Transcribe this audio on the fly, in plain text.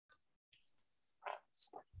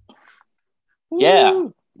Yeah.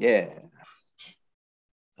 Woo! Yeah.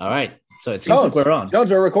 All right. So it seems like we're on.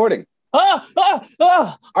 Jones, we're recording.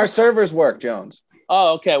 Our servers work, Jones.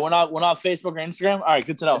 Oh, okay. We're not Facebook or Instagram. All right,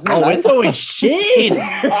 good to know. We're throwing shade. All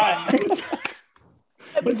right.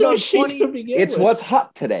 We're throwing shade to begin It's with. what's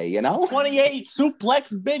hot today, you know? 28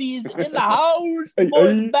 suplex biddies in the house. Hey,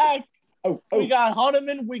 Boys hey. back. Oh. We got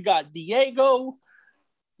Hunterman. We got Diego.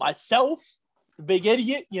 Myself, the big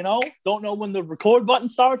idiot, don't know when the record button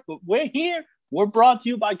starts, but we're here. We're brought to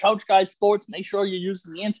you by Couch Guys Sports. Make sure you're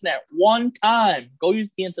using the internet one time. Go use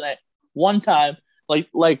the internet one time.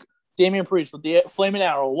 Like Damian Priest with the Flaming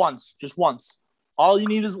Arrow just once. All you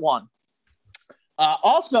need is one.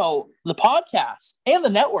 Also, the podcast and the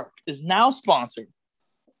network is now sponsored.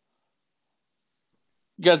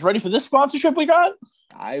 You guys ready for this sponsorship we got?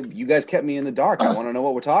 You guys kept me in the dark. I want to know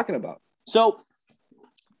what we're talking about. So,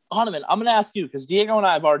 Hunterman, I'm going to ask you, because Diego and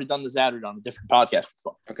I have already done this ad read on a different podcast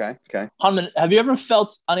before. Okay. Hunterman, have you ever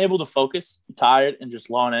felt unable to focus, tired, and just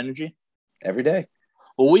low on energy? Every day.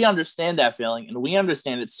 Well, we understand that feeling, and we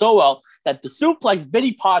understand it so well that the Suplex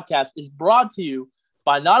Biddy podcast is brought to you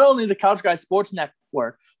by not only the Couch Guys Sports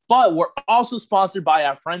Network, but we're also sponsored by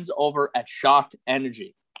our friends over at Shocked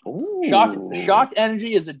Energy. Ooh. Shocked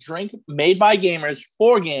Energy is a drink made by gamers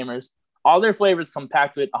for gamers. All their flavors come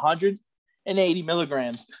packed with 180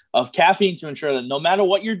 milligrams of caffeine to ensure that no matter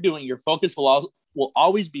what you're doing, your focus will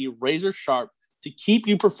always be razor sharp to keep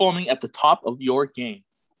you performing at the top of your game.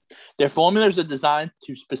 Their formulas are designed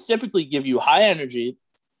to specifically give you high energy,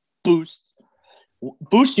 boost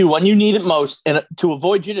you when you need it most, and to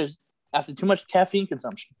avoid jitters after too much caffeine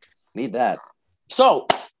consumption. Need that. So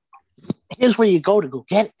here's where you go to go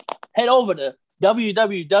get it. Head over to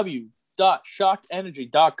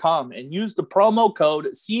www.shockedenergy.com and use the promo code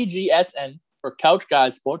CGSN for Couch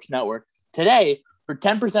Guys Sports Network today for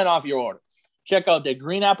 10% off your order. Check out their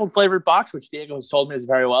green apple flavored box, which Diego has told me is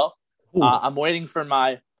very well. I'm waiting for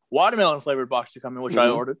my watermelon flavored box to come in, which I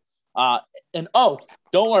ordered. Don't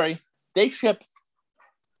worry, they ship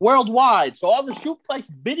worldwide. So all the Suplex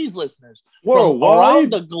Biddies listeners from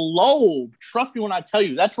around the globe, trust me when I tell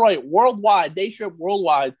you, that's right, worldwide. They ship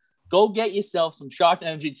worldwide. Go get yourself some Shocked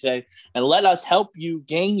Energy today and let us help you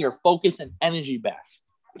gain your focus and energy back.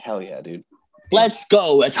 Hell yeah, dude. Let's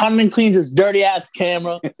go. As Hunterman cleans his dirty ass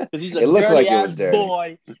camera because he's a dirty ass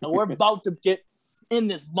boy, and we're about to get in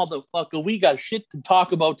this motherfucker. We got shit to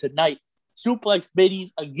talk about tonight. Suplex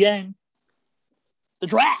Biddies again. The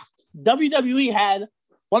draft. WWE had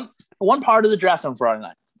one part of the draft on Friday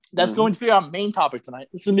night. That's going to be our main topic tonight.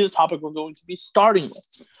 This is going to be the topic we're going to be starting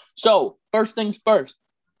with. So, first things first.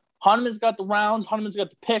 Hunterman's got the rounds. Hunterman's got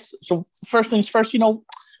the picks. So, first things first, we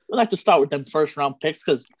like to start with them first round picks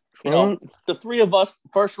because, the three of us,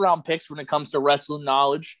 first round picks when it comes to wrestling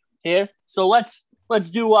knowledge here. So, let's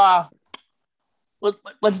do,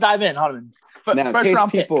 let's dive in, Hunterman. Now,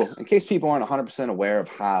 in case people aren't 100% aware of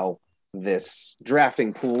how this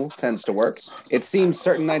drafting pool tends to work, it seems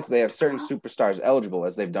certain nights they have certain superstars eligible,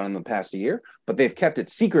 as they've done in the past year, but they've kept it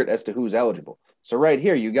secret as to who's eligible. So right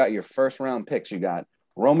here, you got your first round picks. You got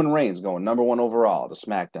Roman Reigns going number 1 overall to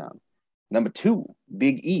SmackDown. Number 2,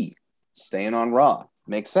 Big E, staying on Raw.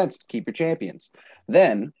 Makes sense to keep your champions.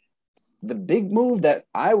 Then the big move that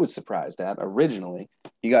I was surprised at originally,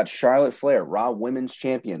 you got Charlotte Flair, Raw Women's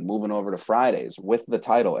Champion, moving over to Fridays with the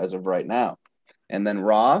title as of right now. And then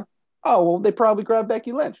Raw, they probably grabbed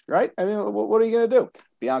Becky Lynch, right? I mean, what are you going to do?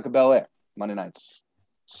 Bianca Belair, Monday nights.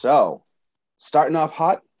 So, starting off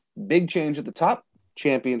hot, big change at the top.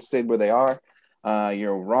 Champions stayed where they are.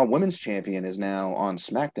 Your Raw Women's Champion is now on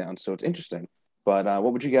SmackDown, so it's interesting. But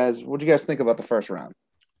what would you guys think about the first round?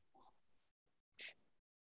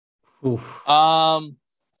 Oof.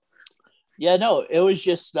 It was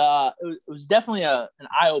just it was definitely an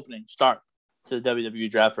eye-opening start to the WWE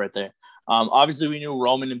draft right there. Obviously we knew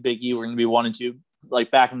Roman and Big E were going to be 1 and 2, like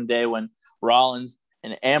back in the day when Rollins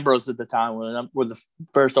and Ambrose at the time were the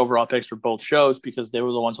first overall picks for both shows because they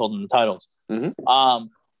were the ones holding the titles. Mm-hmm.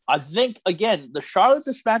 I think again the Charlotte to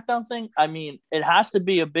SmackDown thing. I mean, it has to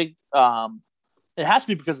be a big. It has to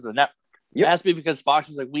be because of the network. Yep. It has to be because Fox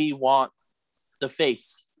is like, we want the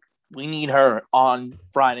face. We need her on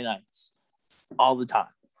Friday nights all the time.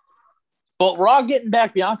 But Raw getting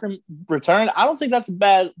back Bianca return, I don't think that's a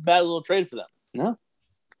bad little trade for them. No,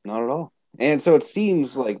 not at all. And so it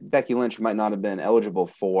seems like Becky Lynch might not have been eligible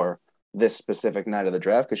for this specific night of the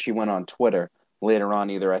draft because she went on Twitter later on,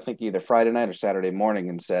 either Friday night or Saturday morning,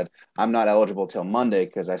 and said, I'm not eligible till Monday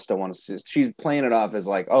because I still want to see. She's playing it off as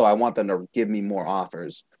like, I want them to give me more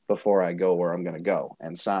offers before I go where I'm going to go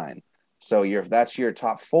and sign. So that's your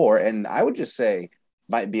top 4. And I would just say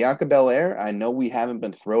By Bianca Belair, I know we haven't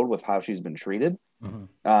been thrilled with how she's been treated,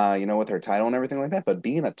 with her title and everything like that. But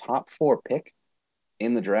being a top 4 pick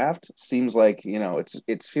in the draft seems like,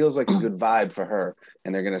 it feels like a good vibe for her,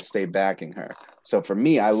 and they're going to stay backing her. So for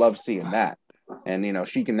me, I love seeing that. And,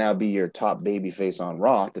 she can now be your top babyface on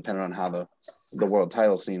Raw, depending on how the world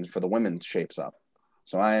title scene for the women shapes up.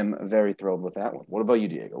 So I am very thrilled with that one. What about you,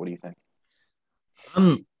 Diego? What do you think?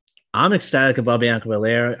 I'm ecstatic about Bianca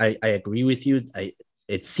Belair. I agree with you.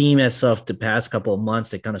 It seemed as if the past couple of months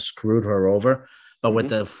they kind of screwed her over, but with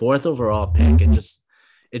the 4th overall pick, it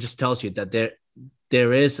just tells you that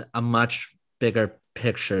there is a much bigger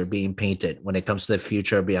picture being painted when it comes to the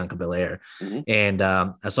future of Bianca Belair. And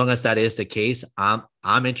as long as that is the case,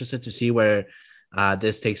 I'm interested to see where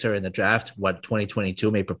this takes her in the draft, what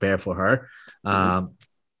 2022 may prepare for her,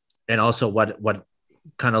 and also what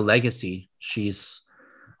kind of legacy she's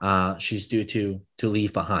due to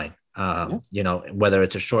leave behind. Whether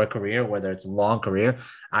it's a short career, whether it's a long career.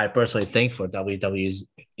 I personally think for WWE's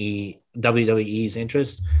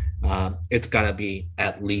interest, it's gotta be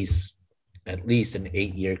at least an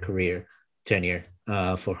 8-year career, tenure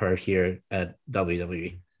for her here at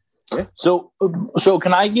WWE. Yeah. So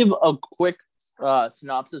can I give a quick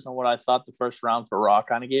synopsis on what I thought the first round for Raw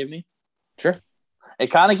kind of gave me? Sure. It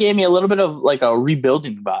kind of gave me a little bit of like a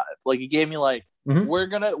rebuilding vibe. Like it gave me like we're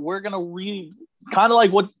gonna kind of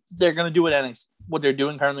like what they're gonna do with NXT, what they're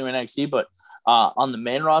doing currently with NXT, but on the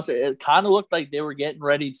main roster, it kind of looked like they were getting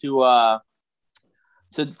ready to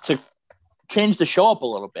change the show up a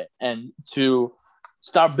little bit and to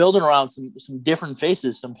start building around some different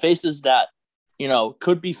faces, some faces that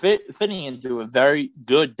could be fitting into a very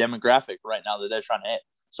good demographic right now that they're trying to hit.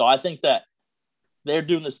 So I think that they're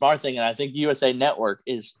doing the smart thing, and I think the USA Network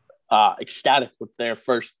is ecstatic with their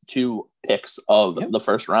first 2 picks of the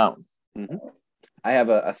first round. I have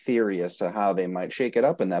a theory as to how they might shake it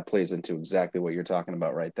up, and that plays into exactly what you're talking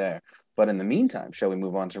about right there. But in the meantime, shall we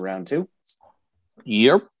move on to round 2?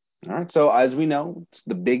 Yep. All right. So as we know, it's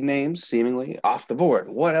the big names seemingly off the board.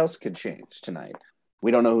 What else could change tonight?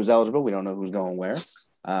 We don't know who's eligible. We don't know who's going where.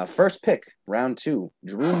 First pick, round 2,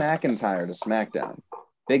 Drew McIntyre to SmackDown.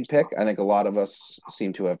 Big pick. I think a lot of us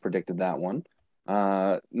seem to have predicted that one.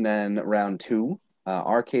 Then round 2,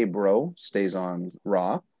 RK Bro stays on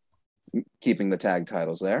Raw, keeping the tag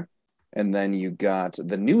titles there. And then you got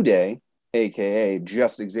the New Day, a.k.a.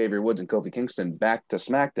 just Xavier Woods and Kofi Kingston, back to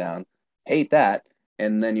SmackDown. Hate that.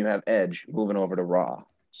 And then you have Edge moving over to Raw.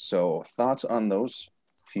 So thoughts on those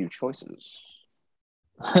few choices?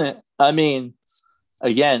 I mean,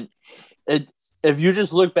 again, if you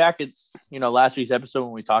just look back at last week's episode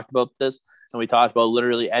when we talked about this, and we talked about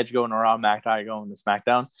literally Edge going around, McIntyre going to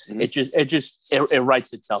SmackDown, it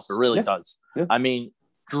writes itself. It really does. Yeah. I mean,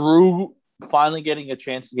 Drew finally getting a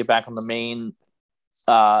chance to get back on the main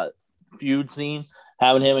feud scene,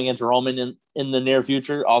 having him against Roman in the near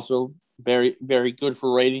future, also very, very good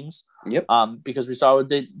for ratings. Yep. Because we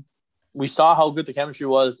saw how good the chemistry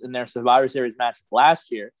was in their Survivor Series match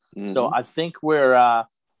last year. So I think we're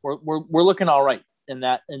looking all right in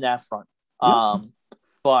that front.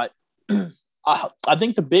 But I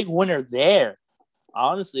think the big winner there,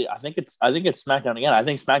 honestly, I think it's SmackDown again. I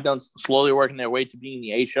think SmackDown's slowly working their way to being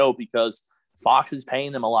the A show because Fox is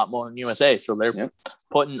paying them a lot more than USA, so they're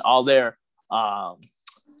putting all their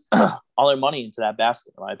money into that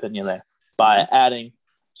basket, in my opinion, there by adding.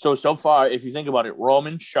 So far, if you think about it,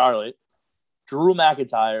 Roman, Charlotte, Drew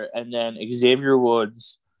McIntyre, and then Xavier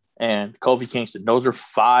Woods and Kofi Kingston. Those are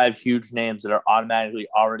 5 huge names that are automatically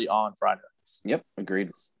already on Friday nights. Yep,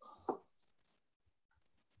 agreed.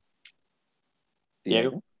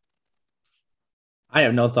 Diego? I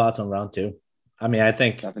have no thoughts on round 2. I mean, I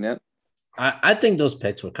think nothing yet. I think those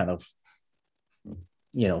picks were kind of,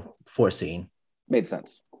 foreseen. Made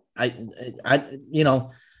sense. I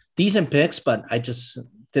decent picks, but I just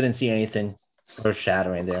didn't see anything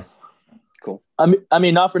earth-shattering there. Cool. I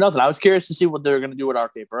mean, not for nothing. I was curious to see what they're going to do with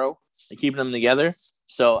RK Bro and keeping them together.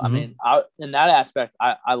 So, I mean, in that aspect,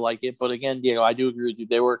 I like it. But again, Diego, I do agree with you.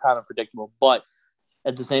 They were kind of predictable. But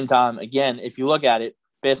at the same time, again, if you look at it,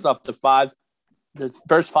 based off the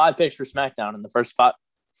first 5 picks for SmackDown and the first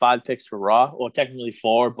five picks for Raw, well, technically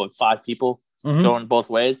 4, but 5 people going both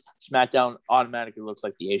ways, SmackDown automatically looks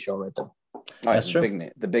like the A show right there. That's true.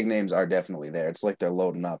 The big names are definitely there. It's like they're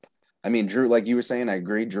loading up. I mean, Drew, like you were saying, I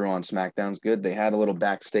agree. Drew on SmackDown's good. They had a little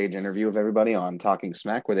backstage interview of everybody on Talking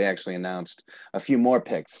Smack where they actually announced a few more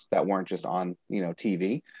picks that weren't just on,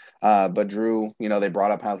 TV. But Drew, they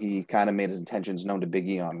brought up how he kind of made his intentions known to Big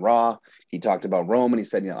E on Raw. He talked about Roman. He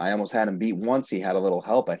said, I almost had him beat once. He had a little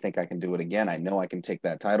help. I think I can do it again. I know I can take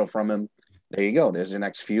that title from him. There you go. There's your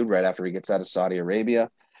next feud right after he gets out of Saudi Arabia.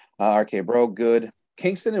 RK Bro, good.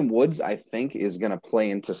 Kingston and Woods, I think, is going to play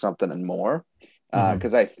into something and more.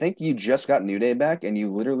 Because I think you just got New Day back and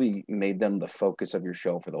you literally made them the focus of your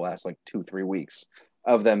show for the last 2-3 weeks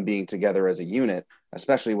of them being together as a unit,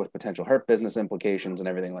 especially with potential Hurt Business implications and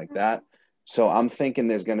everything like that. So I'm thinking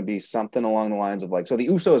there's going to be something along the lines of so the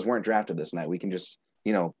Usos weren't drafted this night. We can just,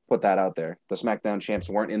 put that out there. The SmackDown champs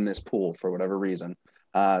weren't in this pool for whatever reason.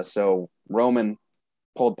 So Roman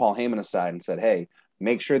pulled Paul Heyman aside and said, hey,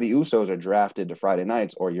 make sure the Usos are drafted to Friday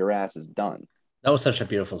nights or your ass is done. That was such a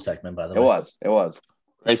beautiful segment, by the way. It was.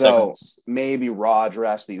 Great so maybe Raw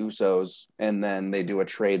drafts the Usos and then they do a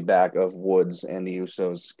trade back of Woods and the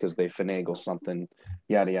Usos because they finagle something,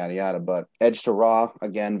 yada, yada, yada. But Edge to Raw,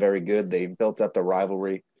 again, very good. They built up the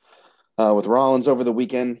rivalry with Rollins over the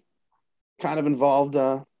weekend. Kind of involved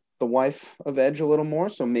the wife of Edge a little more.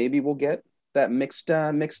 So maybe we'll get that mixed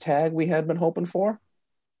tag we had been hoping for.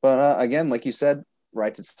 But again, like you said,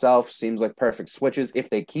 writes itself. Seems like perfect switches. If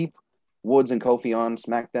they keep Woods and Kofi on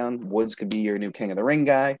SmackDown, Woods could be your new King of the Ring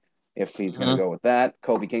guy if he's going to go with that.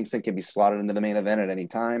 Kofi Kingston can be slotted into the main event at any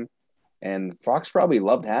time. And Fox probably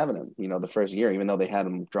loved having him, the first year, even though they had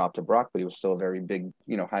him drop to Brock, but he was still a very big,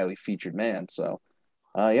 highly featured man. So,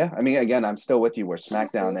 yeah, I mean, again, I'm still with you where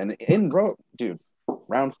SmackDown and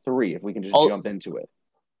round 3, if we can just jump into it.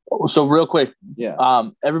 So real quick, yeah.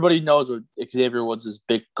 Everybody knows what Xavier Woods'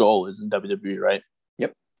 big goal is in WWE, right?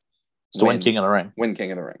 Yep. It's to win King of the Ring. Win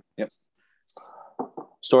King of the Ring. Yep.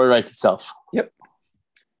 Story writes itself. Yep.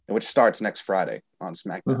 Which starts next Friday on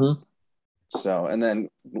SmackDown. Mm-hmm. So, and then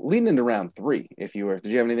leading into round 3, did you have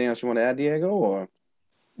anything else you want to add, Diego? Or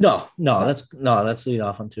no, let's lead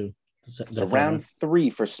off on 2. So round 3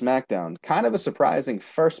 for SmackDown, kind of a surprising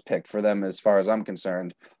first pick for them as far as I'm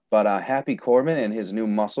concerned. But Happy Corbin and his new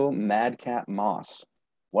muscle, Madcap Moss.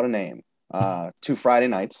 What a name. 2 Friday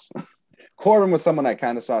nights. Corbin was someone I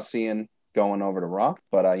kind of saw seeing going over to Raw.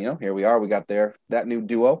 But, here we are. We got that new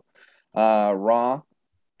duo. Raw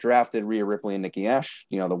drafted Rhea Ripley and Nikki Ash,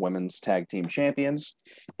 the women's tag team champions.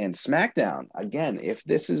 And SmackDown, again, if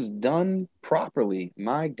this is done properly,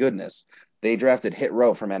 my goodness, they drafted Hit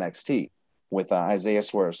Row from NXT with Isaiah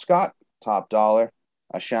Swerve Scott, Top Dollar,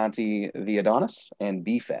 Ashanti the Adonis, and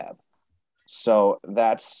B-Fab. So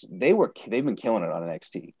they've been killing it on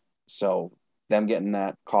NXT. So them getting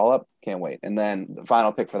that call up, can't wait. And then the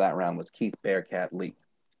final pick for that round was Keith Bearcat Lee.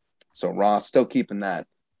 So Raw still keeping that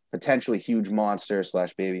potentially huge monster /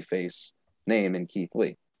 babyface name in Keith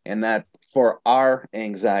Lee. And that for our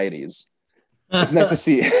anxieties, it's nice to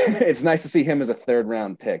see him as a 3rd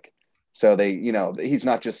round pick. So he's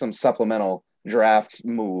not just some supplemental draft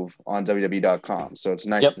move on WWE.com. So it's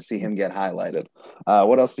nice to see him get highlighted.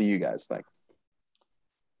 What else do you guys think?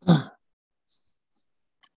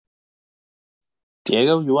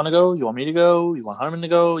 Diego, you want to go? You want me to go? You want Harmon to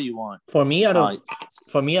go? You want for me out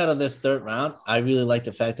of this 3rd round? I really like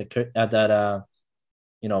the fact that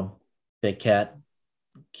Big Cat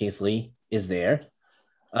Keith Lee is there.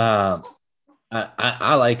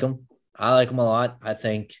 I like him. I like him a lot. I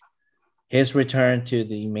think his return to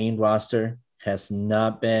the main roster has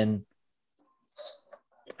not been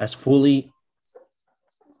as fully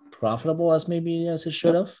profitable as it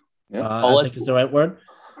should have. I think is the right word.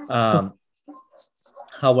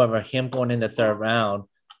 However, him going in the 3rd round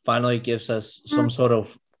finally gives us some sort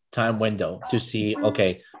of time window to see,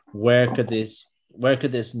 okay, where could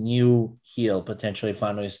this new heel potentially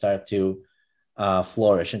finally start to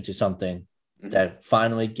flourish into something that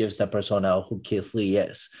finally gives that persona who Keith Lee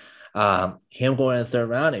is. Him going in the 3rd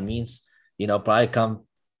round, it means, probably come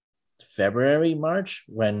February, March,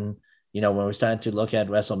 when we're starting to look at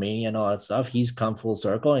WrestleMania and all that stuff, he's come full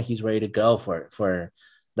circle and he's ready to go for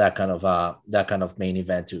that kind of main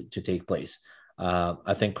event to take place.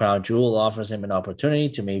 I think Crown Jewel offers him an opportunity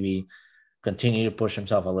to maybe continue to push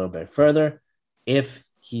himself a little bit further if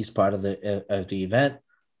he's part of the event,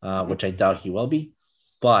 which I doubt he will be.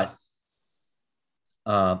 But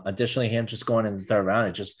additionally, him just going in the 3rd round,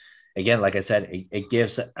 it just, again, like I said, it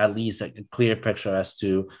gives at least a clear picture as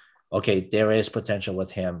to, okay, there is potential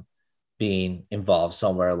with him being involved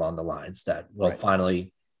somewhere along the lines that will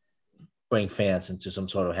finally bring fans into some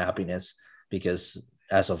sort of happiness, because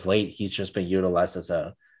as of late, he's just been utilized as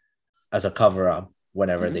a cover-up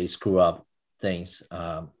whenever they screw up things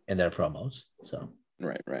in their promos. So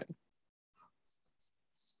right.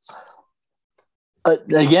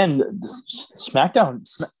 Again, SmackDown,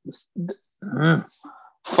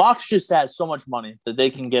 Fox just has so much money that they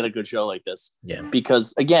can get a good show like this. Yeah.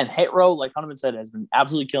 Because again, Hit Row, like Hunterman said, has been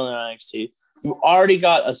absolutely killing it on NXT. You already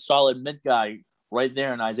got a solid mid guy right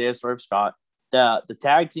there in Isaiah Swerve Scott. The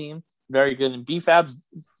tag team very good. And BFAB's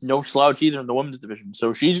no slouch either in the women's division.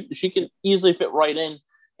 So she can easily fit right in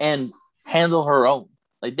and handle her own.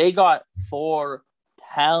 Like, they got 4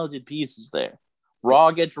 talented pieces there.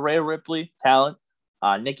 Raw gets Rhea Ripley, talent.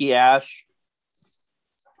 Nikki Ash,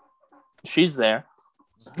 she's there.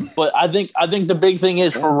 But I think the big thing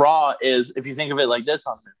is for Raw is, if you think of it like this,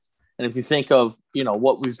 Hunter, and if you think of, you know,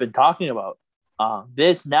 what we've been talking about,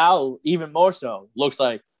 this now even more so looks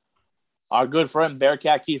like our good friend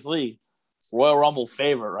Bearcat Keith Lee, Royal Rumble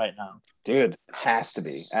favorite right now. Dude, has to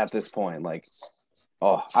be at this point. Like,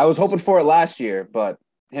 I was hoping for it last year, but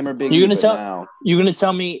him or Big E now. You're gonna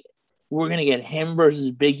tell me we're gonna get him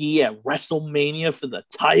versus Big E at WrestleMania for the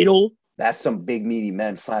title? That's some big meaty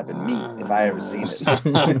men slapping meat if I ever seen it.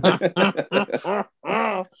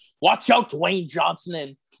 Watch out, Dwayne Johnson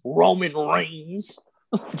and Roman Reigns.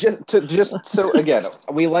 Just so again,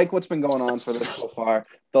 we like what's been going on for this so far.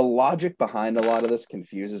 The logic behind a lot of this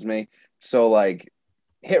confuses me. So, like,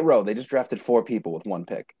 Hit Row, they just drafted 4 people with 1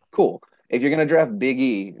 pick. Cool. If you're gonna draft Big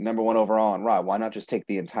E number 1 overall on Raw, why not just take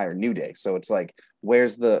the entire New Day? So it's like,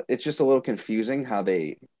 it's just a little confusing how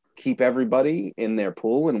they keep everybody in their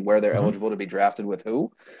pool and where they're eligible to be drafted with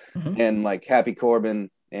who. And like Happy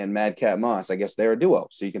Corbin and Madcap Moss, I guess they're a duo,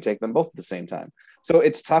 so you can take them both at the same time. So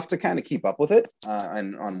it's tough to kind of keep up with it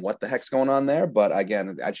and on what the heck's going on there. But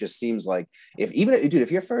again, it just seems like if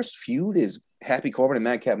your first feud is Happy Corbin and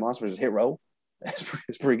Madcap Moss versus Hit Row,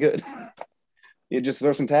 it's pretty good. You just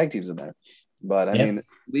throw some tag teams in there. But I mean,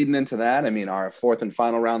 leading into that, I mean, our 4th and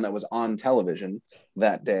final round that was on television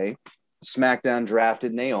that day, SmackDown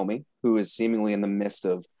drafted Naomi, who is seemingly in the midst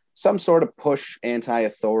of some sort of push,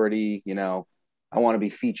 anti-authority, you know, I want to be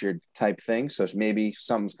featured type thing. So maybe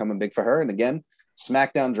something's coming big for her. And again,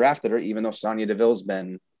 SmackDown drafted her, even though Sonya Deville's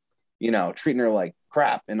been, you know, treating her like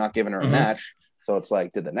crap and not giving her a match. So it's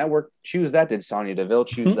like, did the network choose that? Did Sonya Deville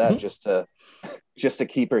choose that just to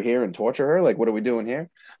keep her here and torture her? Like, what are we doing here?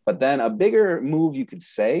 But then a bigger move, you could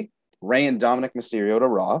say, Rey and Dominic Mysterio to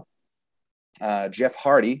Raw. Jeff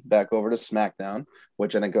Hardy back over to SmackDown,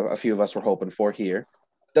 which I think a few of us were hoping for here.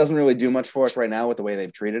 Doesn't really do much for us right now with the way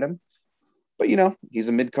they've treated him. But, you know, he's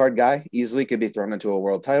a mid-card guy. Easily could be thrown into a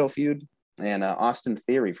world title feud. And Austin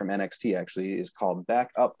Theory from NXT actually is called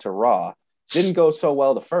back up to Raw. Didn't go so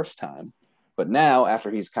well the first time. But now,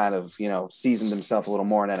 after he's kind of, you know, seasoned himself a little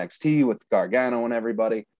more in NXT with Gargano and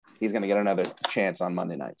everybody, he's going to get another chance on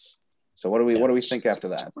Monday nights. So what do we think after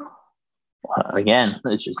that? Again,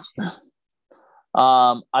 it's just...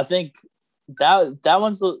 I think that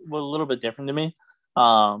one's a little bit different to me.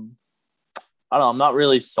 I don't know. I'm not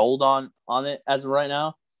really sold on it as of right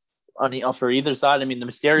now. For either side, I mean, the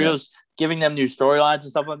Mysterios giving them new storylines and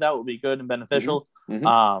stuff like that would be good and beneficial.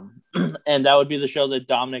 And that would be the show that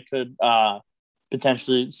Dominic could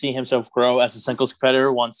potentially see himself grow as a singles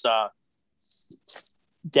competitor once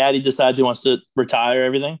Daddy decides he wants to retire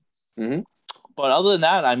everything. But other than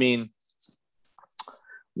that, I mean,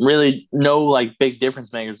 really no like big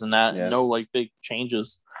difference makers in that. No like big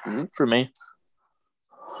changes for me.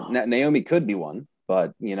 Naomi could be one,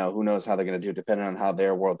 but you know, who knows how they're going to do it depending on how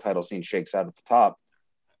their world title scene shakes out at the top.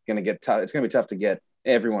 It's going to be tough to get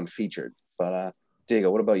everyone featured. But Diego,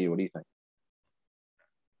 what about you? What do you think?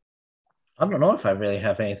 I don't know if I really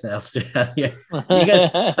have anything else to add here. You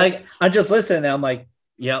guys, like, I'm just listening and I'm like,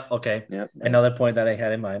 okay. Another point that I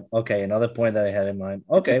had in mind. Okay, another point that I had in mind.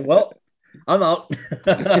 Okay, well, I'm out.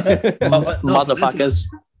 Motherfuckers.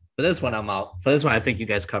 For this one, I'm out. For this one, I think you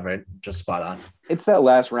guys covered just spot on. It's that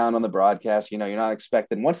last round on the broadcast. You know, you're not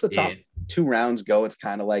expecting. Once the top 2 rounds go, it's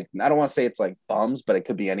kind of like, I don't want to say it's like bums, but it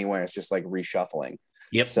could be anywhere. It's just like reshuffling.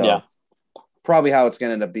 So probably how it's going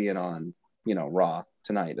to end up being on, you know, Raw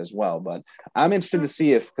tonight as well. But I'm interested to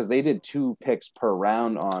see because they did 2 picks per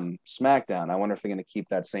round on SmackDown. I wonder if they're going to keep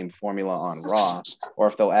that same formula on Raw, or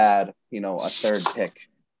if they'll add, you know, a 3rd pick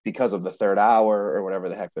because of the 3rd hour or whatever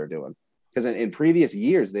the heck they're doing. Because in previous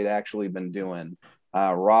years, they'd actually been doing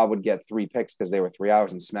Raw would get 3 picks because they were 3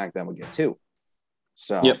 hours and SmackDown would get 2.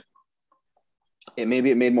 So it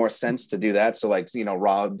made more sense to do that. So, like, you know,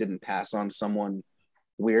 Raw didn't pass on someone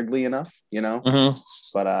weirdly enough, you know.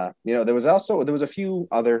 But you know, there was a few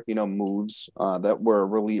other, you know, moves that were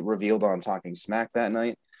really revealed on Talking Smack that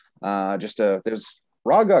night.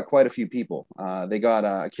 Raw got quite a few people. They got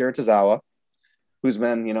Akira Tozawa, who's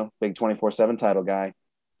been, you know, big 24/7 title guy.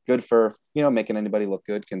 Good for, you know, making anybody look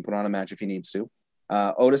good, can put on a match if he needs to.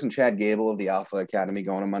 Otis and Chad Gable of the Alpha Academy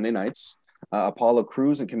going on Monday nights. Apollo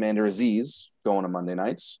Crews and Commander Aziz going on Monday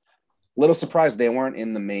nights. Little surprised they weren't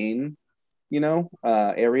in the main, you know,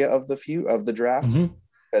 area of the draft,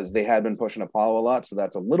 because they had been pushing Apollo a lot. So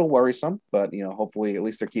that's a little worrisome, but, you know, hopefully at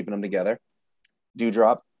least they're keeping them together.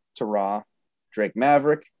 Dewdrop to Raw. Drake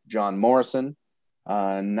Maverick, John Morrison,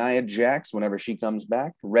 Nia Jax whenever she comes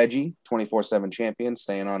back. Reggie, 24/7 champion,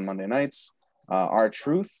 staying on Monday nights.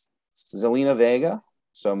 R-Truth, Zelina Vega.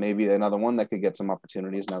 So maybe another one that could get some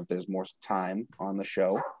opportunities now that there's more time on the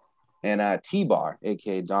show. And T-Bar,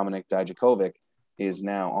 a.k.a. Dominic Dijakovic, is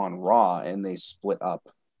now on Raw, and they split up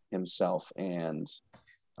himself and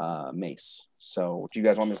Mace. So do you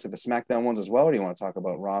guys want me to say the SmackDown ones as well, or do you want to talk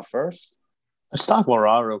about Raw first? Let's talk about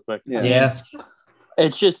Raw real quick. Yeah.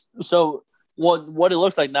 It's just so what it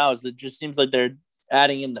looks like now is it just seems like they're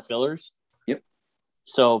adding in the fillers. Yep.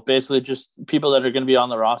 So basically just people that are going to be on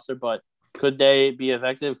the roster, but could they be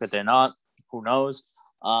effective? Could they not? Who knows?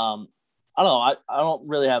 I don't know. I don't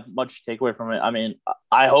really have much takeaway from it. I mean,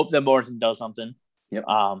 I hope that Morrison does something. Yep.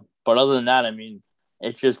 But other than that, I mean,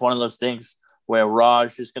 it's just one of those things where Raw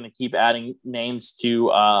is just going to keep adding names to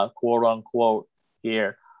quote unquote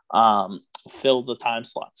here fill the time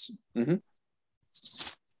slots. Mm-hmm.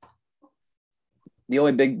 The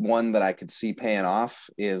only big one that I could see paying off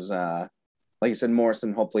is, like you said,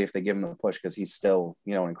 Morrison. Hopefully, if they give him a push, because he's still,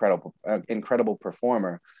 an incredible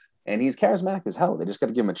performer, and he's charismatic as hell. They just got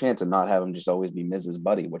to give him a chance and not have him just always be Miz's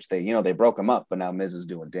buddy, which they broke him up, but now Miz is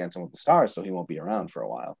doing Dancing with the Stars, so he won't be around for a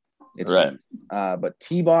while. It's right. But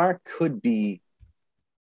T-Bar could be,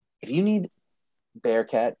 if you need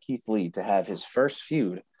Bearcat Keith Lee to have his first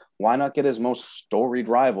feud, why not get his most storied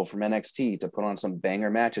rival from NXT to put on some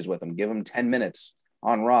banger matches with him? Give him 10 minutes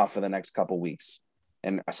on Raw for the next couple weeks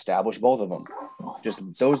and establish both of them.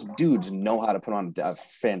 Just those dudes know how to put on a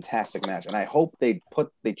fantastic match. And I hope they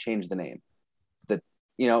change the name.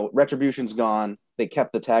 Retribution's gone. They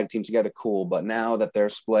kept the tag team together, cool. But now that they're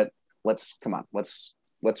split, let's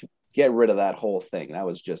get rid of that whole thing. That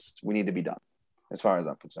was we need to be done, as far as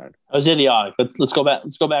I'm concerned. It was idiotic. But let's go back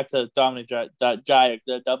to Dominic Dijakovic.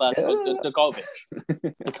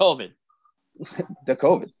 The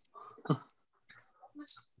COVID.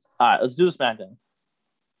 All right, let's do the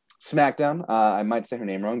SmackDown. I might say her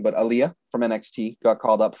name wrong, but Aaliyah from NXT got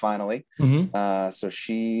called up finally. Mm-hmm. So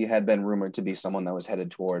she had been rumored to be someone that was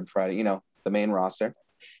headed toward Friday, the main roster.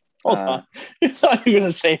 Hold on. I thought you were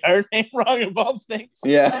going to say her name wrong above things.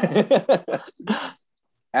 Yeah.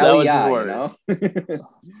 That was his word.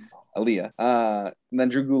 Aaliyah. And then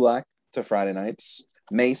Drew Gulak to Friday nights.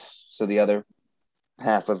 Mace, so the other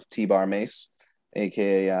half of T-Bar Mace,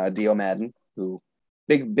 a.k.a. Dio Madden, who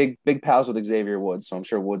big pals with Xavier Woods, so I'm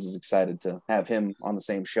sure Woods is excited to have him on the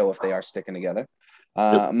same show if they are sticking together.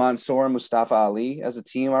 Mansoor and Mustafa Ali as a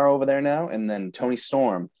team are over there now, and then Toni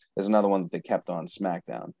Storm is another one that they kept on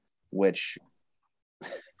SmackDown, which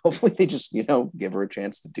hopefully they just, give her a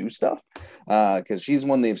chance to do stuff, because she's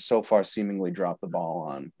one they've so far seemingly dropped the ball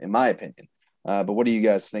on, in my opinion. But what do you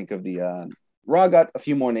guys think of the Raw got a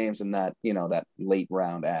few more names in that, that late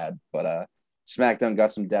round ad, but SmackDown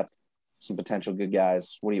got some depth, some potential good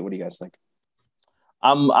guys. What do you guys think?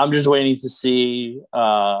 I'm just waiting to see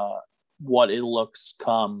what it looks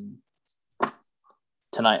come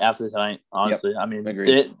after tonight. Honestly, yep. I mean,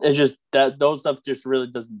 it's just that those stuff just really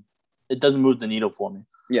doesn't move the needle for me.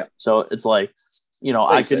 Yeah. So it's like,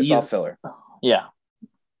 I could easily filler. Yeah.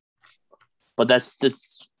 But that's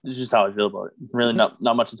just how I feel about it. Really, not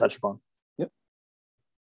much to touch upon. Yep.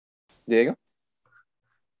 Diego.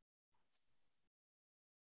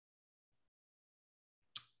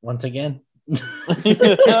 Once again, I'm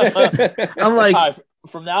like, right,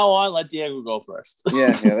 from now on, let Diego go first.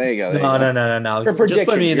 Yeah, there you go. No. Just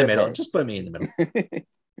put me in the middle. First. Just put me in the middle.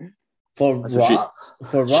 For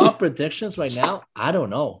Raw predictions right now, I don't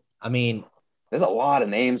know. I mean, there's a lot of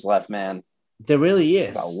names left, man. There really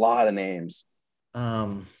is. There's a lot of names.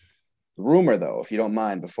 Rumor, though, if you don't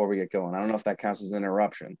mind, before we get going, I don't know if that counts as an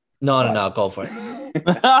interruption. No, go for it.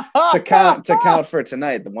 to count for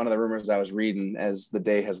tonight, one of the rumors I was reading as the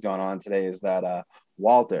day has gone on today is that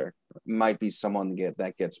Walter might be someone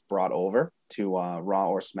that gets brought over to Raw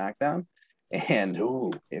or SmackDown. And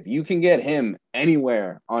if you can get him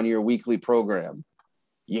anywhere on your weekly program,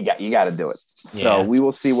 you got to do it. Yeah. So we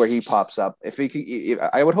will see where he pops up.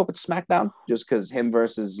 I would hope it's SmackDown, just because him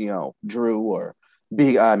versus Drew or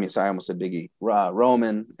I almost said Big E,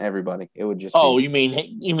 Roman, everybody. It would just. Oh, you mean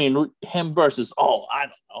him versus? Oh, I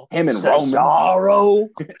don't know. Him and Cesaro.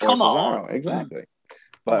 Come on, exactly.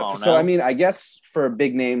 But I guess for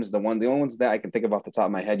big names, the only ones that I can think of off the top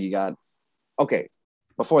of my head, you got. Okay,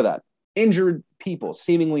 before that, injured people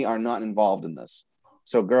seemingly are not involved in this.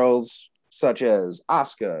 So girls such as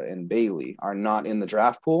Asuka and Bayley are not in the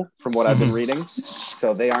draft pool, from what I've been reading.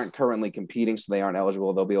 So they aren't currently competing, so they aren't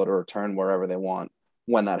eligible. They'll be able to return wherever they want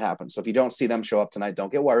when that happens. So if you don't see them show up tonight,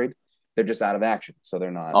 don't get worried. They're just out of action, so they're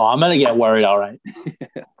not. Oh, I'm gonna get worried. All right.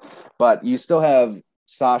 But you still have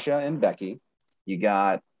Sasha and Becky. You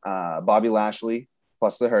got Bobby Lashley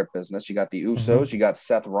plus the Hurt Business. You got the Usos. You got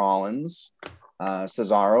Seth Rollins,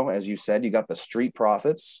 Cesaro, as you said. You got the Street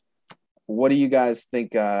Profits. What do you guys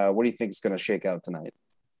think? What do you think is going to shake out tonight?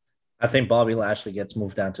 I think Bobby Lashley gets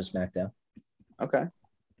moved down to SmackDown. Okay.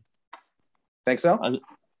 Think so?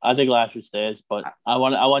 I think Lashley stays, but I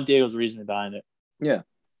want Diego's reasoning behind it. Yeah.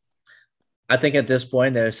 I think at this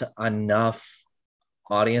point there's enough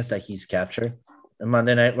audience that he's captured in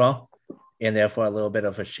Monday Night Raw, and therefore a little bit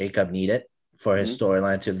of a shakeup needed for his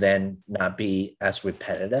storyline to then not be as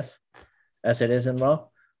repetitive as it is in Raw,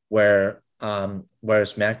 where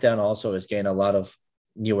SmackDown also is getting a lot of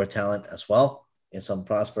newer talent as well, and some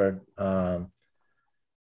prospects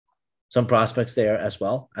there as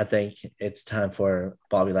well. I think it's time for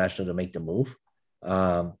Bobby Lashley to make the move.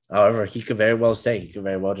 However, he could very well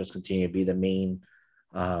just continue to be the main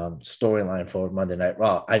storyline for Monday Night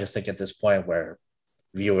Raw. I just think at this point where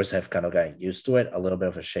viewers have kind of gotten used to it, a little bit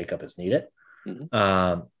of a shakeup is needed.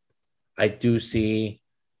 I do see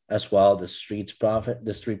as well the Street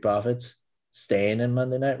Profits staying in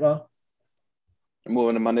Monday Night Raw.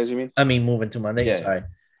 Moving to Mondays, you mean? I mean, moving to Monday. Yeah. Sorry.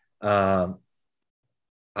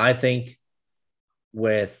 I think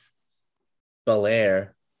with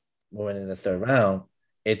Belair moving in the third round,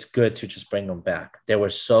 it's good to just bring them back. They were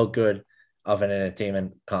so good of an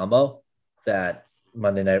entertainment combo that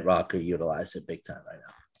Monday Night Raw could utilize it big time right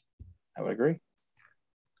now. I would agree.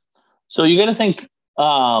 So you're going to think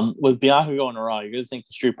with Bianca going to Raw, you're going to think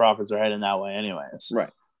the Street Profits are heading that way anyways. Right.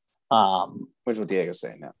 Which is what Diego's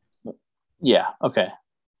saying now. Yeah. Okay.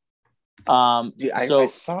 Dude, I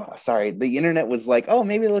saw, sorry, the internet was like, oh,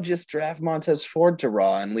 maybe they'll just draft Montez Ford to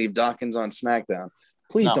Raw and leave Dawkins on SmackDown.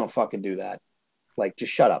 Please don't fucking do that. Like,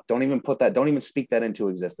 just shut up. Don't even speak that into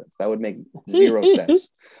existence. That would make zero sense.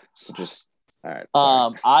 So just, all right.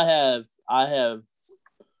 Sorry. I have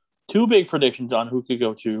two big predictions on who could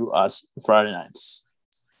go to us Friday nights.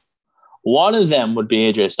 One of them would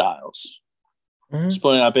be AJ Styles.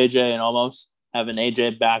 Splitting up AJ and almost having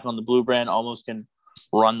AJ back on the blue brand, almost can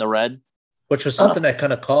run the red. Which was something I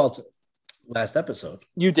kind of called last episode.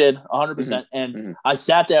 You did, 100%. And I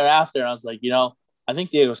sat there after and I was like, I think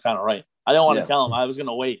Diego's kind of right. I didn't want to tell him. I was going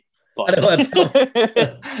to wait. But. I didn't want to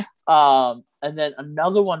tell him. And then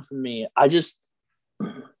another one for me, now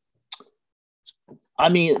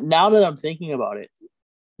that I'm thinking about it,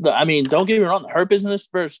 don't get me wrong, the Hurt Business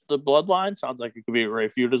versus the Bloodline sounds like it could be a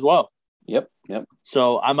great feud as well. Yep.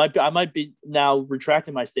 So I might be now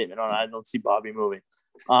retracting my statement on I don't see Bobby moving.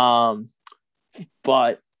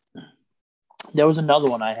 But there was another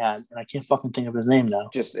one I had, and I can't fucking think of his name now.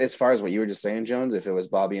 Just as far as what you were just saying, Jones, if it was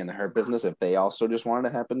Bobby and the Hurt Business, if they also just wanted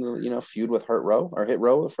to happen to, feud with Hurt Row or Hit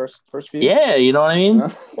Row, the first feud. Yeah, you know what I mean?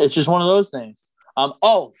 It's just one of those things. You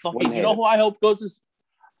know who I hope goes to?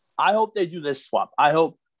 I hope they do this swap. I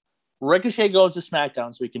hope Ricochet goes to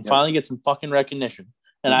SmackDown so we can finally get some fucking recognition.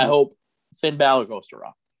 And I hope Finn Balor goes to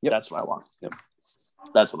Raw. Yep. That's what I want. Yep.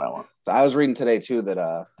 That's what I want. I was reading today, too,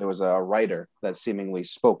 that there was a writer that seemingly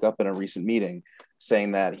spoke up in a recent meeting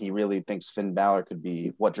saying that he really thinks Finn Balor could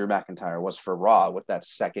be what Drew McIntyre was for Raw with that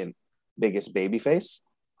second biggest babyface.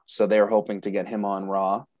 So they're hoping to get him on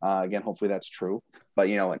Raw. Again, hopefully that's true. But,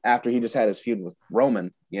 after he just had his feud with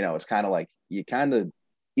Roman, it's kind of like either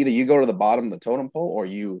you go to the bottom of the totem pole or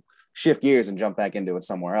you shift gears and jump back into it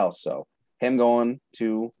somewhere else. So him going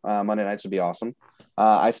to Monday nights would be awesome.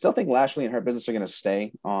 I still think Lashley and Hurt Business are going to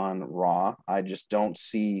stay on Raw. I just don't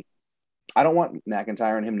want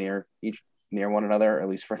McIntyre and him near one another, at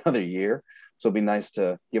least for another year. So it'd be nice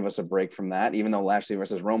to give us a break from that, even though Lashley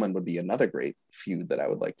versus Roman would be another great feud that I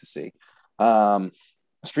would like to see.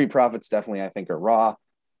 Street Profits definitely, I think, are Raw.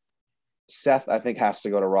 Seth, I think, has to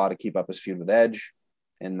go to Raw to keep up his feud with Edge.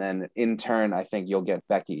 And then in turn, I think you'll get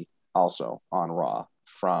Becky also on Raw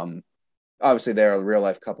from... Obviously, they're a real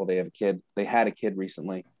life couple. They have a kid. They had a kid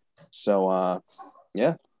recently. So,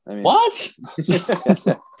 yeah. What?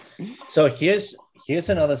 So here's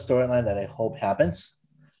another storyline that I hope happens.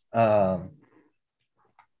 And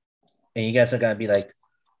you guys are gonna be like,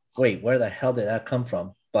 "Wait, where the hell did that come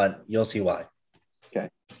from?" But you'll see why. Okay.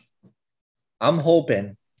 I'm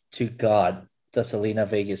hoping to God that Zelina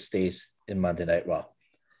Vega stays in Monday Night Raw.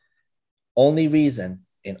 Only reason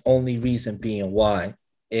being why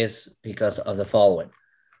is because of the following.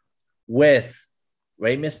 With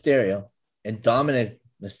Rey Mysterio and Dominic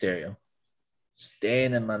Mysterio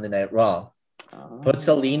staying in Monday Night Raw, put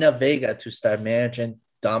Zelina Vega to start managing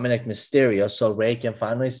Dominic Mysterio so Rey can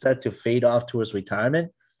finally start to fade off towards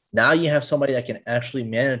retirement. Now you have somebody that can actually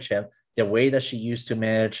manage him the way that she used to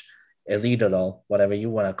manage El Idolo, whatever you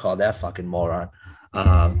want to call that fucking moron.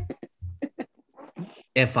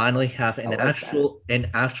 and finally have an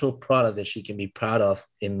actual product that she can be proud of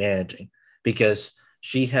in managing, because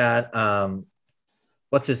she had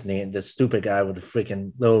what's his name, the stupid guy with the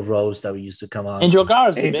freaking little rose that we used to come on, Angel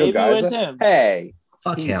Garza. Angel Garza. Him. Hey,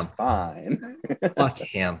 fuck him. Fine. Fuck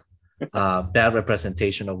him. Bad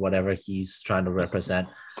representation of whatever he's trying to represent.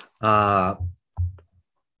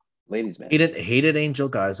 Ladies man, hated Angel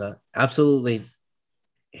Garza. Absolutely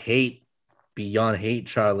beyond hate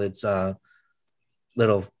Charlotte's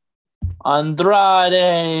little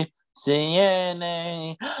Andrade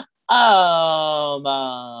CNA. Oh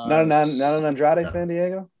my! Not an Andrade fan,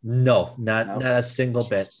 Diego. No, not a single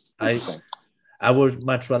bit. I would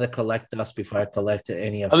much rather collect us before I collected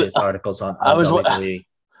any of his articles on WWE.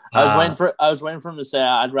 I was waiting for him to say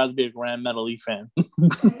I'd rather be a Grand Metalik fan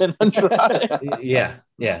than Andrade. Yeah.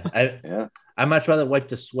 I'd much rather wipe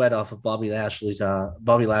the sweat off of Bobby Lashley's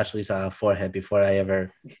forehead before I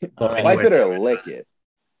ever go anywhere. Wipe it or lick it.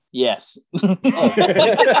 Yes. Lick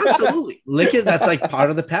it, absolutely. Lick it. That's like part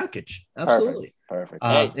of the package. Absolutely. Perfect.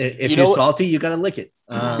 If you're salty, you gotta lick it.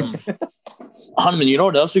 Hunman, you know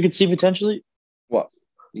what else we could see potentially? What?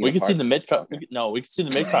 We could see the mid card. No, we could see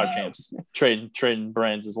the mid card champs trading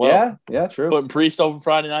brands as well. Yeah, true. Putting Priest over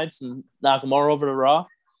Friday nights and Nakamura over to Raw.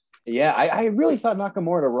 Yeah, I really thought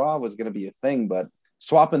Nakamura to Raw was going to be a thing, but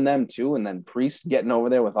swapping them too, and then Priest getting over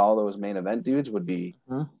there with all those main event dudes would be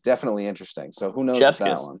definitely interesting. So who knows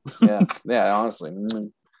that one? Yeah. Honestly,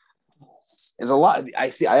 there's a lot.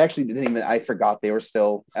 I forgot they were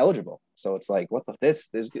still eligible. So it's like, what this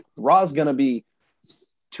Raw's going to be,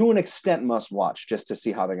 to an extent, must watch just to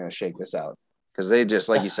see how they're going to shake this out, because they just,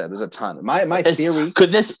 like you said, there's a ton. My theory,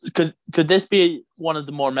 could this be one of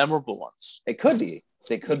the more memorable ones? It could be.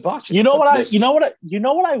 They could botch it. You know what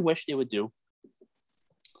I wish they would do?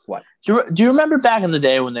 What? Do you remember back in the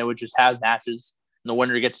day when they would just have matches and the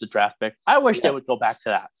winner gets the draft pick? I wish they would go back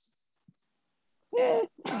to that.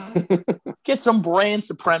 Get some brand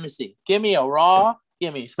supremacy. Give me a Raw.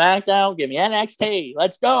 Give me SmackDown. Give me NXT.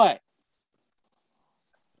 Let's do it.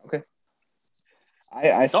 Okay.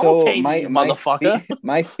 I still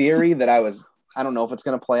my theory that I don't know if it's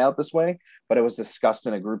going to play out this way, but it was discussed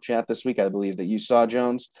in a group chat this week, I believe, that you saw,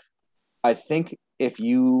 Jones. I think if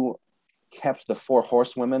you kept the 4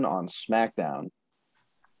 horsewomen on SmackDown,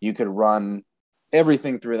 you could run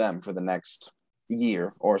everything through them for the next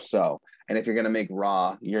year or so. And if you're going to make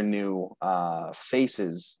Raw your new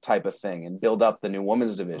faces type of thing and build up the new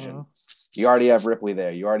women's division, you already have Ripley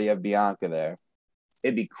there. You already have Bianca there.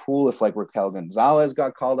 It'd be cool if like Raquel Gonzalez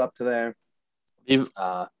got called up to there.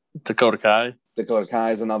 Dakota Kai. Dakota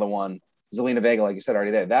Kai is another one. Zelina Vega, like you said,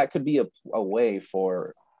 already there. That could be a way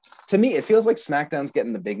for, to me, it feels like SmackDown's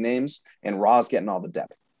getting the big names and Raw's getting all the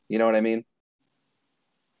depth. You know what I mean?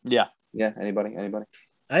 Yeah. Yeah. Anybody?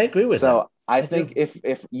 I agree with that. So I think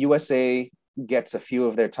if USA gets a few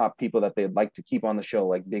of their top people that they'd like to keep on the show,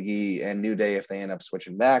 like Big E and New Day, if they end up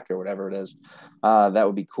switching back or whatever it is, that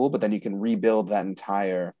would be cool. But then you can rebuild that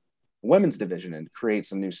entire women's division and create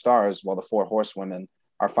some new stars while the 4 horsewomen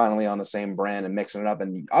are finally on the same brand and mixing it up.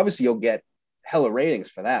 And obviously you'll get hella ratings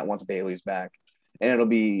for that once Bayley's back. And it'll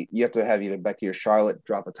be, you have to have either Becky or Charlotte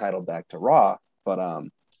drop a title back to Raw. But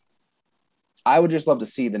I would just love to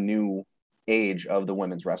see the new age of the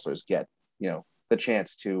women's wrestlers get, the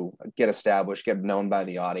chance to get established, get known by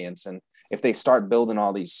the audience. And if they start building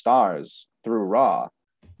all these stars through Raw,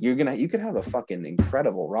 you could have a fucking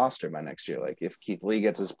incredible roster by next year. Like if Keith Lee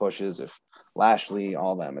gets his pushes, if Lashley,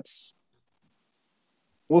 all them,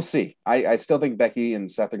 we'll see. I still think Becky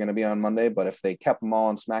and Seth are going to be on Monday, but if they kept them all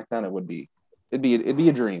on SmackDown, it'd be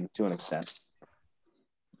a dream to an extent.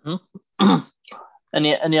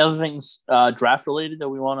 Any other things draft related that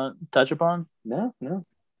we want to touch upon? No.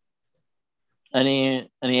 Any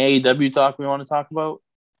AEW talk we want to talk about?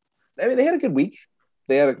 I mean, they had a good week.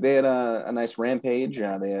 They had a nice Rampage.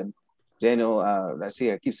 They had Daniel. I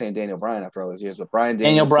keep saying Daniel Bryan after all those years, but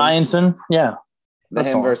Daniel Bryanson. Yeah.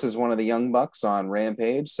 Him versus one of the Young Bucks on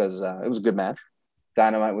Rampage. Says it was a good match.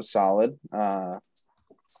 Dynamite was solid.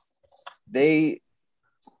 They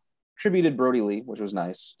tributed Brody Lee, which was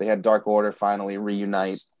nice. They had Dark Order finally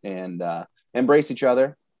reunite and embrace each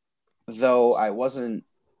other. Though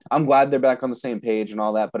I'm glad they're back on the same page and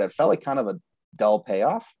all that, but it felt like kind of a dull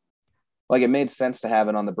payoff. Like it made sense to have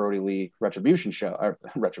it on the Brody Lee Retribution show. Or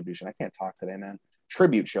Retribution. I can't talk today, man.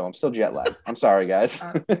 Tribute show. I'm still jet lagged. I'm sorry, guys.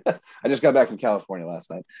 I just got back from California last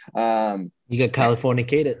night. You got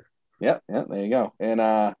Californicated. Yep. There you go.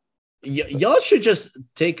 And y'all should just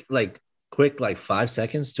take quick 5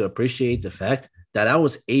 seconds to appreciate the fact that I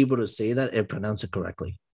was able to say that and pronounce it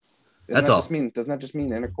correctly. That's all. Doesn't that just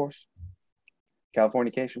mean intercourse?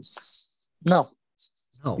 Californication? No.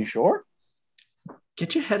 No. You sure?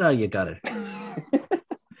 Get your head out of your gutter.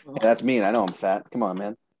 That's mean. I know I'm fat. Come on,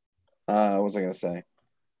 man. What was I gonna say?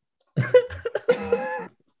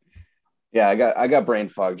 Yeah, I got brain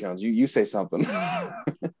fog, Jones. You say something.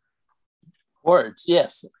 Words,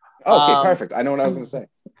 yes. Okay, perfect. I know what I was gonna say.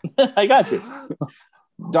 I got you.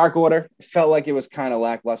 Dark Order felt like it was kind of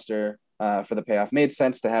lackluster for the payoff. Made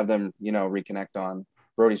sense to have them, reconnect on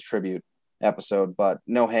Brody's tribute episode, but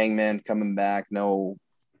no Hangman coming back, no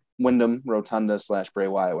Wyndham Rotunda / Bray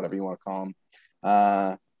Wyatt, whatever you want to call him.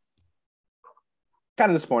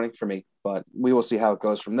 Kind of disappointing for me, but we will see how it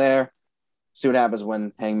goes from there. See what happens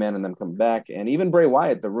when Hangman and them come back. And even Bray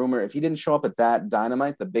Wyatt, the rumor, if he didn't show up at that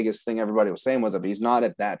Dynamite, the biggest thing everybody was saying was if he's not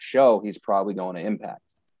at that show, he's probably going to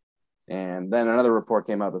Impact. And then another report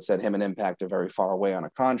came out that said him and Impact are very far away on a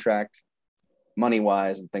contract,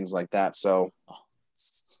 money-wise and things like that. So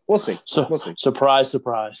we'll see. We'll see. Surprise,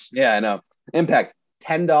 surprise. Yeah, I know. Impact,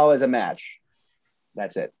 $10 a match.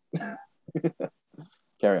 That's it.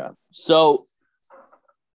 Carry on. So,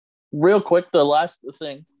 real quick, the last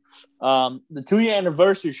thing. The 2-year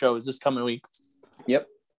anniversary show is this coming week. Yep.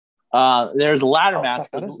 There's a ladder match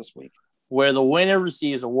that is this week, where the winner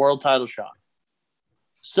receives a world title shot.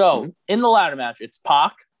 So in the ladder match, it's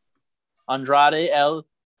Pac, Andrade El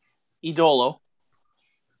Idolo,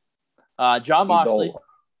 John Moxley,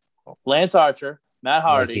 Lance Archer, Matt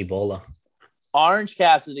Hardy, Orange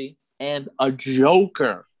Cassidy, and a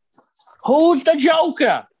Joker. Who's the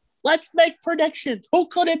Joker? Let's make predictions. Who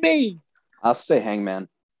could it be? I'll say Hangman.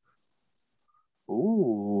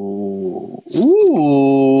 Ooh.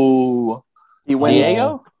 He wins.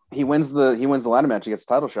 Diego? He wins the ladder match. He gets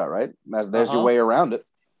the title shot, right? There's your way around it.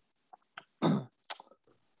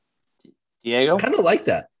 Diego? I kind of like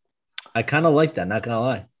that. Not gonna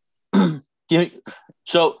lie.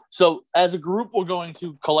 So as a group, we're going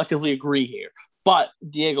to collectively agree here. But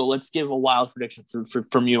Diego, let's give a wild prediction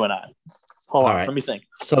from you and I. Hold on, let me think.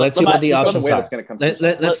 So let's see what the options are.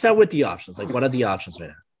 Let's start with the options. Like, what are the options right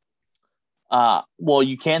now? Well,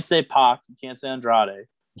 you can't say Pac, you can't say Andrade,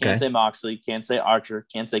 you can't say Moxley, you can't say Archer,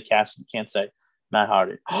 can't say Cassidy, can't say Matt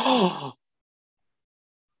Hardy.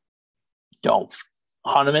 Don't.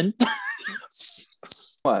 Hanuman?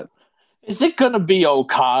 What? Is it going to be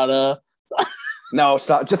Okada? No,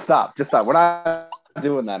 stop. Just stop. We're not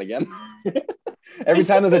doing that again. Every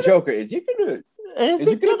time there's a Joker, is it going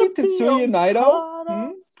to be Tetsuya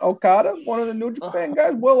Naito? Okada? One of the New Japan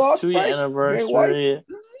guys? Will Ospreay? 2-year anniversary.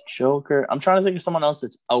 Joker. I'm trying to think of someone else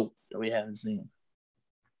that's out that we haven't seen.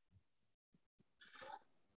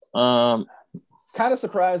 Kind of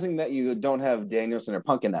surprising that you don't have Danielson or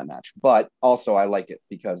Punk in that match, but also I like it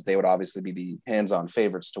because they would obviously be the hands-on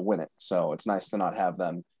favorites to win it. So it's nice to not have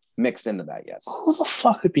them mixed into that yet. Who the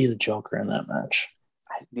fuck would be the Joker in that match?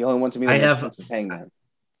 The only one to me that makes sense is Hangman.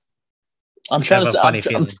 I'm trying to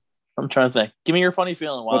think. Give me your funny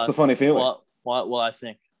feeling. What's the funny feeling? What I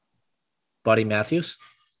think? Buddy Matthews.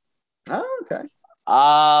 Oh, okay.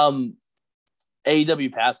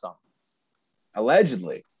 AEW passed on.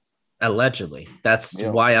 Allegedly. That's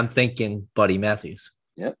why I'm thinking Buddy Matthews.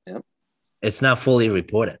 Yep. It's not fully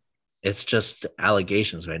reported. It's just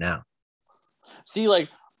allegations right now. See, like,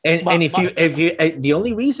 if you the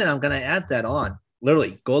only reason I'm gonna add that on,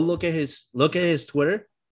 literally, go look at his Twitter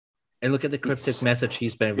and look at the cryptic message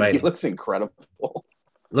he's been writing. He looks incredible.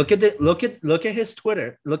 Look at his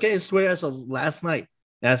Twitter. Look at his Twitter as of last night.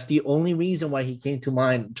 That's the only reason why he came to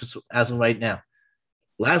mind just as of right now.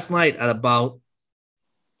 Last night at about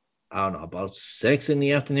 6 in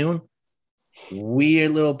the afternoon,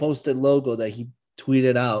 weird little posted logo that he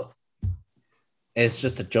tweeted out. It's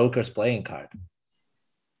just a Joker's playing card.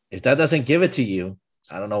 If that doesn't give it to you,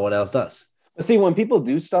 I don't know what else does. See, when people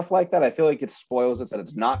do stuff like that, I feel like it spoils it that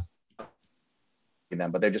it's not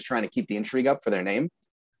them, but they're just trying to keep the intrigue up for their name.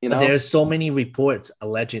 You know, there's so many reports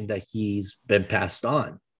alleging that he's been passed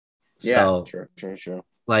on. So, yeah, true.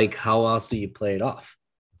 Like, how else do you play it off?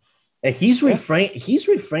 And he's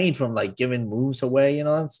refrained from like giving moves away,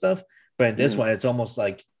 and stuff. But in this one, it's almost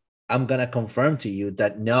like I'm gonna confirm to you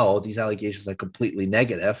that no, these allegations are completely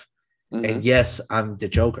negative, and yes, I'm the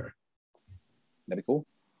Joker. That'd be cool.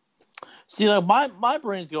 See, like my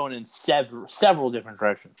brain's going in several different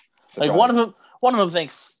directions. Surprise. Like one of them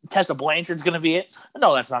thinks Tessa Blanchard's gonna be it.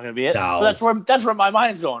 No, that's not gonna be it. No. But that's where my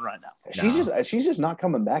mind's going right now. She's just not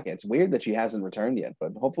coming back. It's weird that she hasn't returned yet,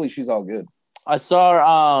 but hopefully she's all good. I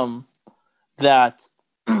saw that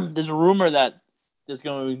there's a rumor that there's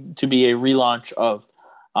going to be a relaunch of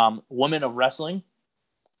Women of Wrestling.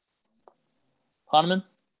 Hanuman?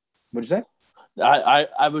 What'd you say?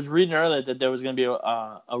 I was reading earlier that there was going to be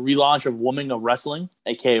a relaunch of Women of Wrestling,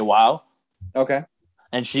 aka WoW. Okay.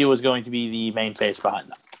 and she was going to be the main face behind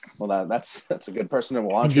them. Well, that's a good person to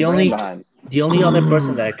launch your brand behind. The only other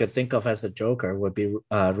person that I could think of as the Joker would be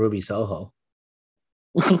Ruby Soho.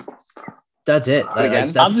 That's it. I'm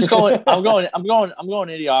going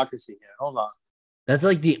idiocracy here. Hold on. That's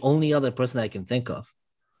like the only other person I can think of.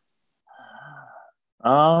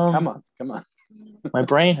 Come on. My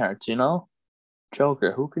brain hurts,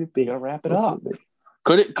 Joker. Who could it be? You gotta wrap it up.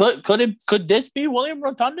 Could this be William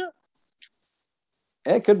Rotunda?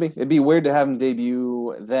 It could be. It'd be weird to have him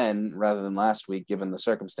debut then rather than last week, given the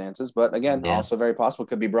circumstances. But again, also very possible.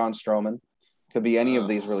 Could be Braun Strowman. Could be any of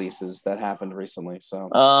these releases that happened recently. So,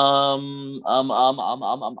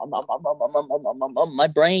 my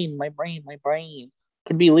brain.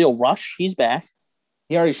 Could be Leo Rush. He's back.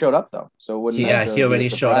 He already showed up though, so it wouldn't. He already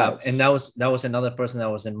showed up, and that was another person that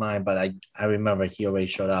was in mind. But I remember he already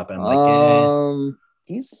showed up, and I'm like,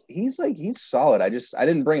 he's solid. I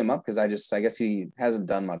didn't bring him up because I guess he hasn't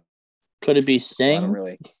done much. Could it be Sting?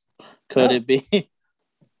 Really. Could it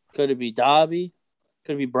be Darby?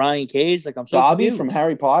 Could it be Brian Cage? Like I'm so Darby confused. from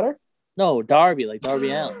Harry Potter? No, Darby, like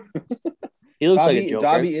Darby Allin. He looks like a Joker.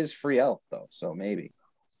 Darby is free elf though, so maybe.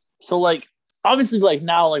 So like obviously like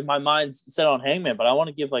now like my mind's set on Hangman, but I want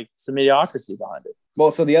to give like some idiocracy behind it.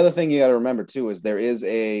 Well, so the other thing you got to remember too is there is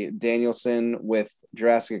a Danielson with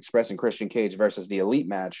Jurassic Express and Christian Cage versus the Elite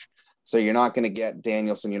match. So you're not going to get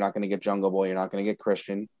Danielson, you're not going to get Jungle Boy, you're not going to get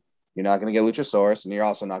Christian, you're not going to get Luchasaurus, and you're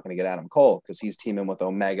also not going to get Adam Cole because he's teaming with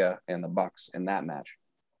Omega and the Bucks in that match.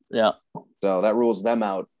 Yeah. So that rules them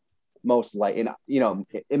out most likely.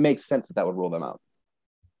 It makes sense that would rule them out.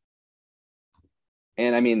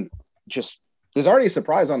 And I mean, there's already a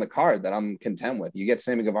surprise on the card that I'm content with. You get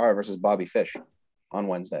Sammy Guevara versus Bobby Fish on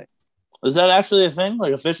Wednesday. Is that actually a thing?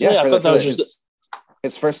 Like officially? Yeah, I thought that was just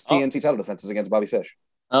his first TNT title defense is against Bobby Fish.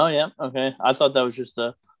 Oh yeah, okay. I thought that was just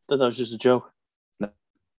a joke.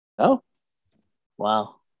 No.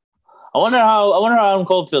 Wow. I wonder how Adam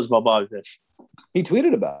Cole feels about Bobby Fish. He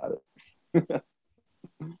tweeted about it.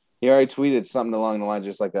 He already tweeted something along the lines,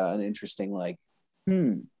 just like an interesting, like,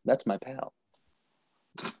 that's my pal.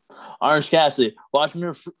 Orange Cassidy, watch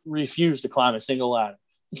me refuse to climb a single ladder.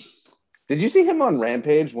 Did you see him on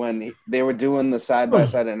Rampage when they were doing the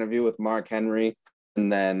side-by-side interview with Mark Henry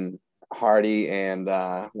and then Hardy and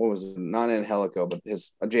what was it? Not Angelico, but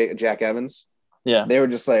his Jack Evans? Yeah. They were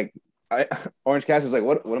just like, Orange Cassidy was like,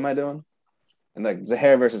 what am I doing? And like, it's a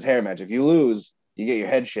hair versus hair match. If you lose, you get your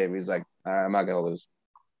head shaved. He's like, all right, I'm not going to lose.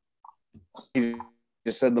 He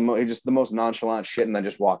just said the most nonchalant shit and then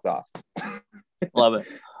just walked off. Love it.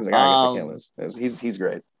 He's like, I guess I can't lose. He's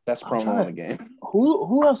great. Best promo in the game.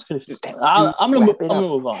 Who else could have? I'm gonna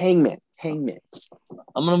move on. Hangman.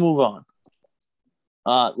 I'm gonna move on.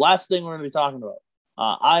 Last thing we're gonna be talking about.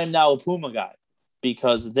 I am now a Puma guy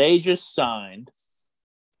because they just signed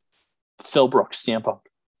Phil Brooks, CM Punk.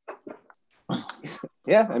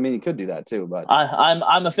 Yeah, I mean you could do that too, but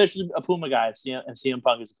I'm officially a Puma guy if CM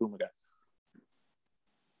Punk is a Puma guy.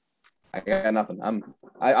 I got nothing.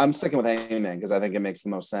 I'm sticking with Hangman because I think it makes the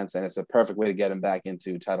most sense, and it's a perfect way to get him back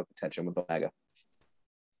into title contention with Omega.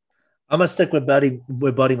 I'm gonna stick with Buddy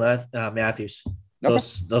Matthews. Okay.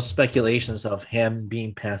 Those speculations of him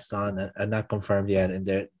being passed on are not confirmed yet, and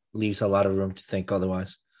there leaves a lot of room to think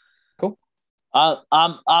otherwise. Cool. I'm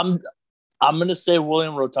gonna say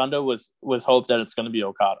William Rotunda with hope that it's gonna be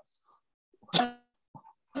Okada.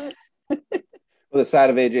 With a side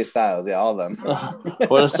of AJ Styles, yeah, all of them.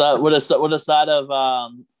 with a side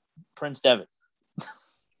of Prince Devitt.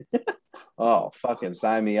 Oh, fucking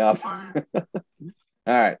sign me up! All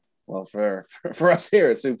right. Well, for us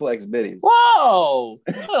here at Suplex Biddies. Whoa!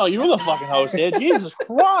 Oh, you were the fucking host here. Jesus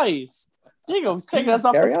Christ! Digo's taking us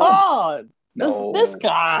off the pod. No. This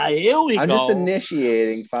guy. Here we go. I'm just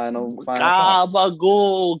initiating final.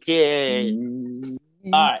 Gabagool kid.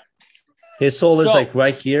 All right. His soul is like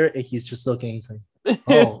right here, and he's just looking. He's like, it's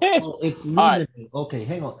all right. Okay,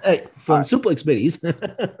 hang on. Hey, from Suplex Biddies.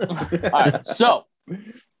 All right. So,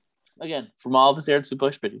 again, from all of us here at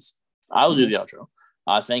Suplex Biddies, I will do the outro.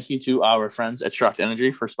 Thank you to our friends at Struct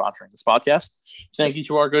Energy for sponsoring this podcast. Thank you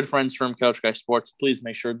to our good friends from Couch Guy Sports. Please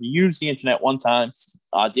make sure to use the internet one time.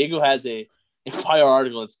 Diego has a fire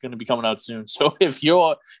article that's going to be coming out soon. So if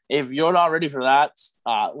you're not ready for that,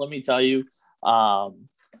 let me tell you.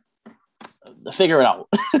 Figure it out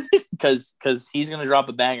because he's going to drop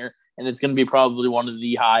a banger and it's going to be probably one of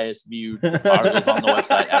the highest viewed articles on the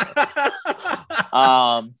website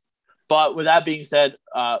ever. But with that being said,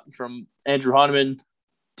 from Andrew Hunneman,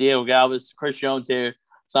 Diego Galvez, Chris Jones here,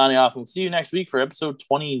 signing off. We'll see you next week for episode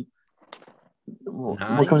 20.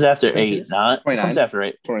 What comes after 8? 9? What comes after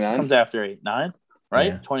 8? 29. Comes after 8? 9?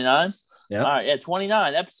 right? 29? Yeah. All right, yeah,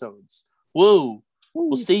 29 episodes. Woo.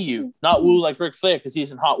 We'll see you. Not woo like Ric Flair because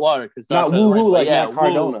he's in hot water. Not woo like Matt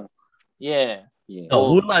Cardona. Woo. Yeah.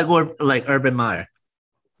 No, woo like Urban Meyer.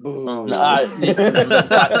 Boom. Cut it.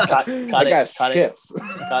 Cut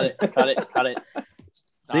it. Cut it.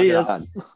 See you.